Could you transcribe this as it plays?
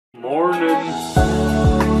Morning.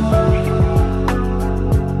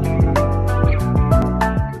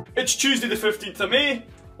 It's Tuesday the 15th of May,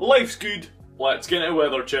 life's good, let's get into a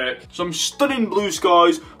weather check. Some stunning blue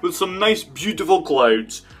skies with some nice beautiful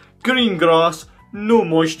clouds. Green grass, no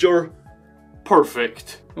moisture,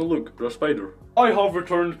 perfect. Oh look, there's a spider. I have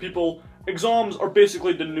returned, people. Exams are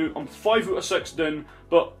basically done now. I'm 5 out of 6 done,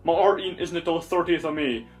 but my RTing isn't until the 30th of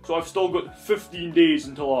May, so I've still got 15 days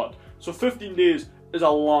until that. So 15 days is a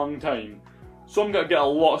long time. So I'm going to get a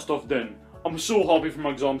lot of stuff done. I'm so happy for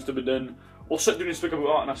my exams to be done. We'll sit down and speak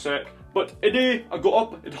about that in a sec. But today, I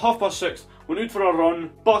got up at 6:30, went out for a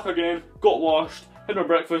run, back again, got washed, had my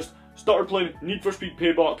breakfast, started playing Need for Speed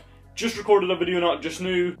Payback, just recorded a video on it just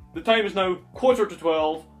now. The time is now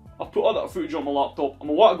 11:45. I've put all that footage on my laptop. I'm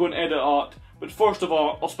going to go and edit that. But first of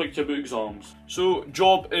all, I'll speak to you about exams. So,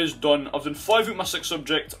 job is done. I've done 5 out of my 6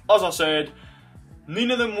 subjects, as I said.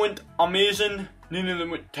 None of them went amazing, none of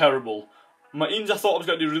them went terrible. My aims I thought I was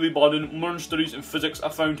going to do really bad in modern studies and physics. I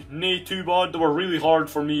found nay too bad. They were really hard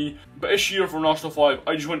for me. But this year for National 5,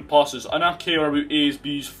 I just went passes. I didn't care about A's,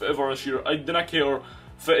 B's, whatever this year. I didn't care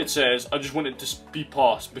what it says. I just wanted to be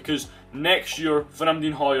passed. Because next year, when I'm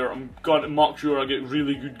doing higher, I'm going to make sure I get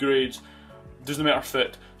really good grades. Doesn't matter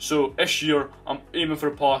fit. So this year, I'm aiming for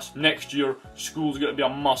a pass. Next year, school's going to be a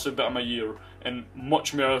massive bit of my year. And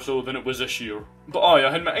much more so than it was this year. But aye,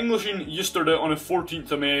 I had my English in yesterday on the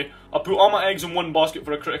 14th of May. I put all my eggs in one basket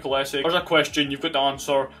for a critical essay. There's a question, you've got to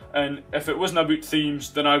answer, and if it wasn't about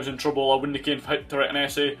themes, then I was in trouble. I wouldn't have came to write an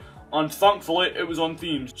essay. And thankfully, it was on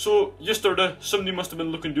themes. So, yesterday, somebody must have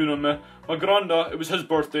been looking down on me. My granda, it was his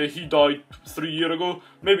birthday, he died 3 years ago.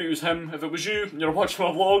 Maybe it was him. If it was you, and you're watching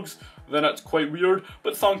my vlogs, then it's quite weird.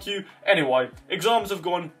 But thank you. Anyway, exams have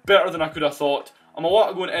gone better than I could have thought. I'm about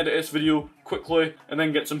to go and edit this video quickly and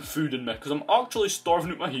then get some food in me because I'm actually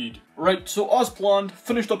starving out my head. Right, so as planned,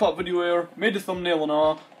 finished up that video here, made a thumbnail and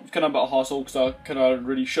all. It was kind of a bit of a hassle because I kind of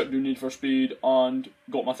really shut down Need for Speed and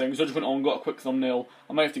got my things. I just went on, got a quick thumbnail.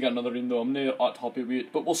 I might have to get another in though, I'm not happy with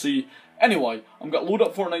it, but we'll see. Anyway, I'm going to load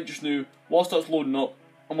up Fortnite just now. Whilst that's loading up,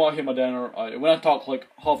 I'm going to have my dinner. When I talk like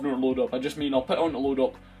half an hour load up, I just mean I'll put it on to load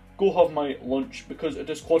up, go have my lunch because it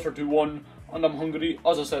is 1:45 and I'm hungry,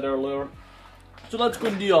 as I said earlier. So let's go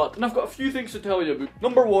and do that, and I've got a few things to tell you about.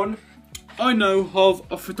 Number one, I now have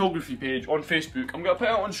a photography page on Facebook. I'm going to put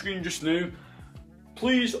it on screen just now.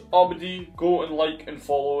 Please, everybody, go and like and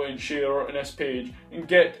follow and share on this page and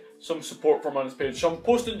get some support from on this page. So I'm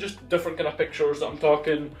posting just different kind of pictures that I'm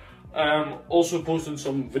talking. Also posting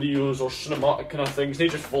some videos or cinematic kind of things, not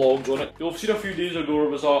just vlogs on it. You'll have seen a few days ago there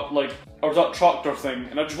was that tractor thing,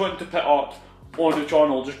 and I just wanted to put it on the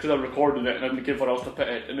channel just because I recorded it and I didn't give where else to put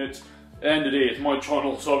it, and it's at the end of the day, it's my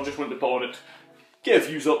channel, so I just wanted to put on it. Get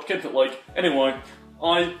views up, get it like. Anyway,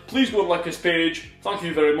 please go and like this page. Thank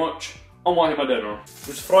you very much. I'm having my dinner.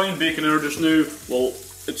 There's frying bacon here just now. Well,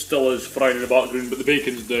 it still is frying in the background, but the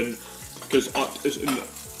bacon's done because it's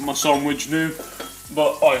in my sandwich now.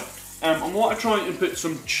 But I'm going to try and put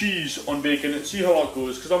some cheese on bacon and see how that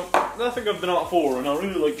goes, because I think I've done that before, and I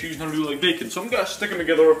really like cheese and I really like bacon, so I'm going to stick them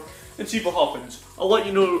together and see what happens. I'll let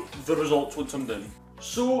you know the results once I'm done.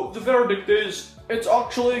 So, the verdict is, it's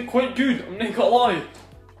actually quite good, I'm not gonna lie.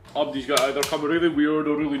 Abdi's got either come really weird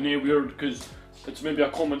or really nae weird, because it's maybe a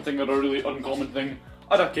common thing or a really uncommon thing.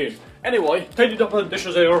 I don't care. Anyway, tidied up the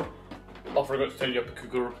dishes there. I forgot to tidy up the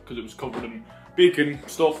cooker, because it was covered in bacon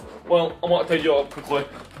stuff. Well, I'm going to tidy it up quickly,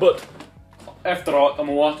 but after that, I'm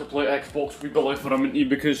going to play Xbox with Billy for a minute,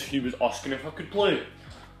 because he was asking if I could play.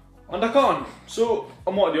 And I can. So,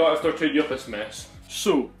 I'm going to do that after I tidy up this mess.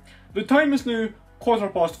 So, the time is now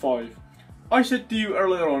 5:15. I said to you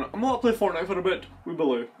earlier on, I'm going to play Fortnite for a bit with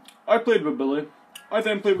Billy. I played with Billy. I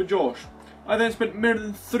then played with Josh. I then spent more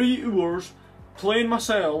than 3 hours playing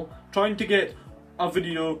myself, trying to get a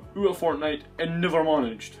video out of Fortnite and never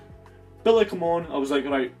managed. Billy come on, I was like,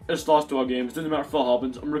 right, it's the last 2 games, doesn't matter if it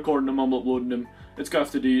happens, I'm recording them, I'm uploading them, it's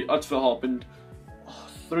got to do, that's what happened.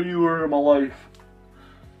 3 hours of my life.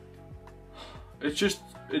 It's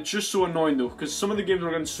just so annoying though, because some of the games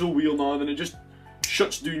are getting so real now, then it just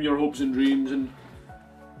shuts down your hopes and dreams, and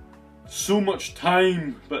so much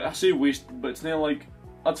time. But I say waste, but it's not like,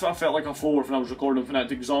 that's what I felt like before when I was recording for the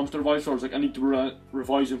exams to revise, so I was like, I need to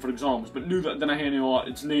revise them for exams, but now that I didn't have any of that,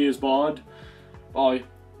 it's not as bad.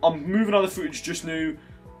 I'm moving all the footage just now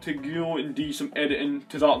to go and do some editing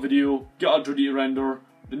to that video, get it ready to render,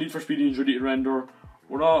 the Need for Speed is ready to render,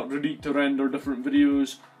 we're not ready to render different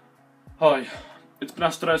videos. It's been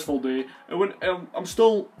a stressful day. I'm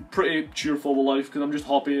still pretty cheerful with life because I'm just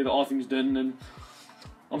happy that all things done, and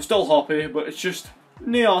I'm still happy, but it's just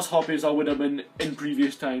not as happy as I would have been in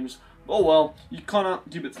previous times. Oh well, you kinda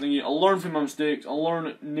keep it thingy. I'll learn from my mistakes. I'll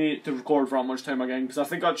learn not to record for that much time again, because I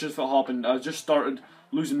think that's just what happened. I just started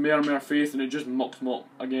losing more and more faith, and it just mucks me up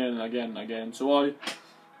again and again and again. So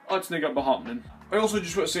that's not going to be happening. I also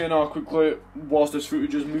just want to say now quickly, whilst this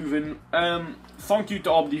footage is moving, thank you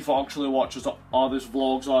to everybody for actually watches all these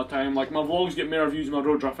vlogs all the time. Like, my vlogs get more views than my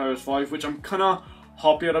Road Draft RS5, which I'm kind of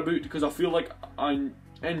happier about, because I feel like I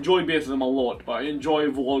enjoy both of them a lot, but I enjoy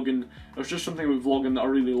vlogging. There's just something about vlogging that I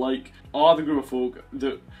really like. The group of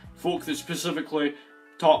folk that specifically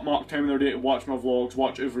mark time in their day to watch my vlogs,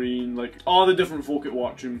 watch every, like, all the different folk that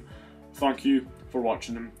watch them. Thank you for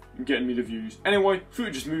watching them and getting me the views. Anyway,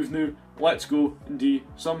 footage is moved now. Let's go and do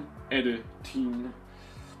some editing.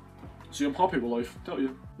 See, I'm happy with life, tell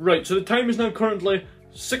you. Right, so the time is now currently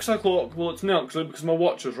 6 o'clock. Well, it's not actually, because my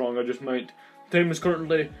watch is wrong, I just might. The time is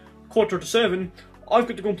currently 6:45. I've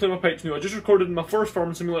got to go and play my pipes now. I just recorded my first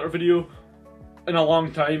Farming Simulator video in a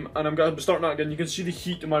long time, and I'm going to be starting that again. You can see the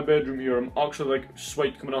heat in my bedroom here. I'm actually like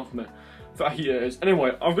sweat coming off me. For how heat it is.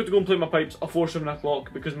 Anyway, I've got to go and play my pipes before 7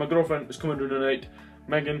 o'clock because my girlfriend is coming round tonight.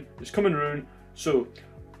 Megan is coming round, so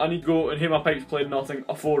I need to go and hear my pipes played nothing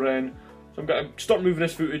before then. So I'm going to start moving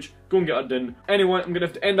this footage, go and get it done. Anyway, I'm going to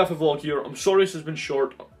have to end off the vlog here. I'm sorry this has been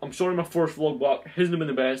short. I'm sorry my first vlog back hasn't been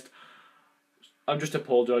the best. I'm just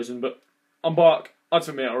apologising, but I'm back. That's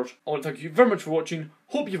what matters. I want to thank you very much for watching.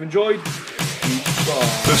 Hope you've enjoyed.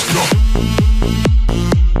 Bye. Let's go.